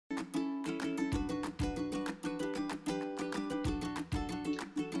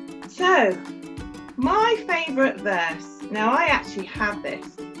So, my favourite verse. Now, I actually have this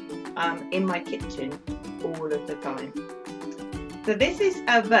in my kitchen all of the time. So this is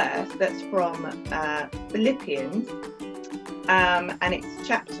a verse that's from Philippians, and it's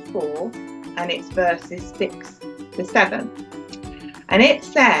chapter 4, and it's verses 6 to 7. And it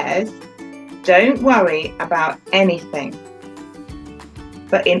says, "Don't worry about anything,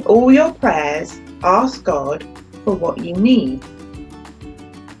 but in all your prayers, ask God for what you need.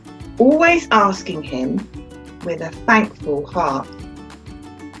 Always asking Him with a thankful heart.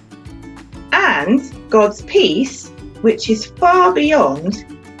 And God's peace, which is far beyond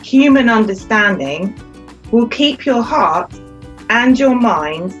human understanding, will keep your heart and your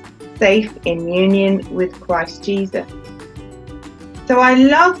mind safe in union with Christ Jesus." So I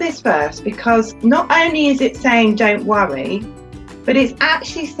love this verse because not only is it saying don't worry, but it's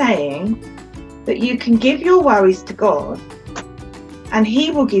actually saying that you can give your worries to God and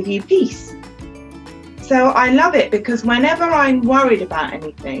He will give you peace. So I love it because whenever I'm worried about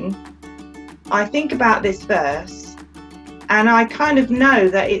anything, I think about this verse and I kind of know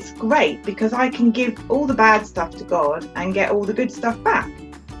that it's great because I can give all the bad stuff to God and get all the good stuff back.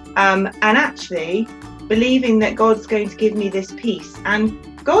 And actually believing that God's going to give me this peace. And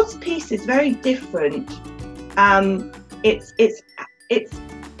God's peace is very different.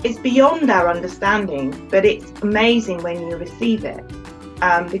 It's beyond our understanding, but it's amazing when you receive it.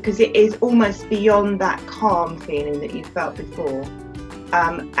 Because it is almost beyond that calm feeling that you felt before.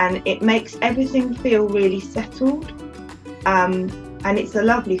 And it makes everything feel really settled. And it's a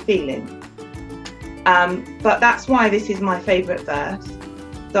lovely feeling. But that's why this is my favourite verse.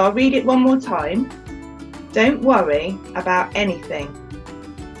 So I'll read it one more time. "Don't worry about anything,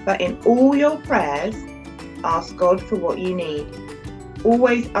 but in all your prayers, ask God for what you need.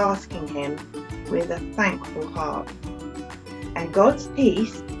 Always asking Him with a thankful heart. And God's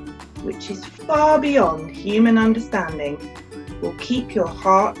peace, which is far beyond human understanding, will keep your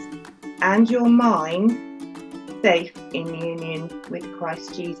heart and your mind safe in union with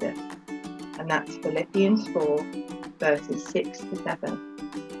Christ Jesus." And that's Philippians 4, verses 6 to 7.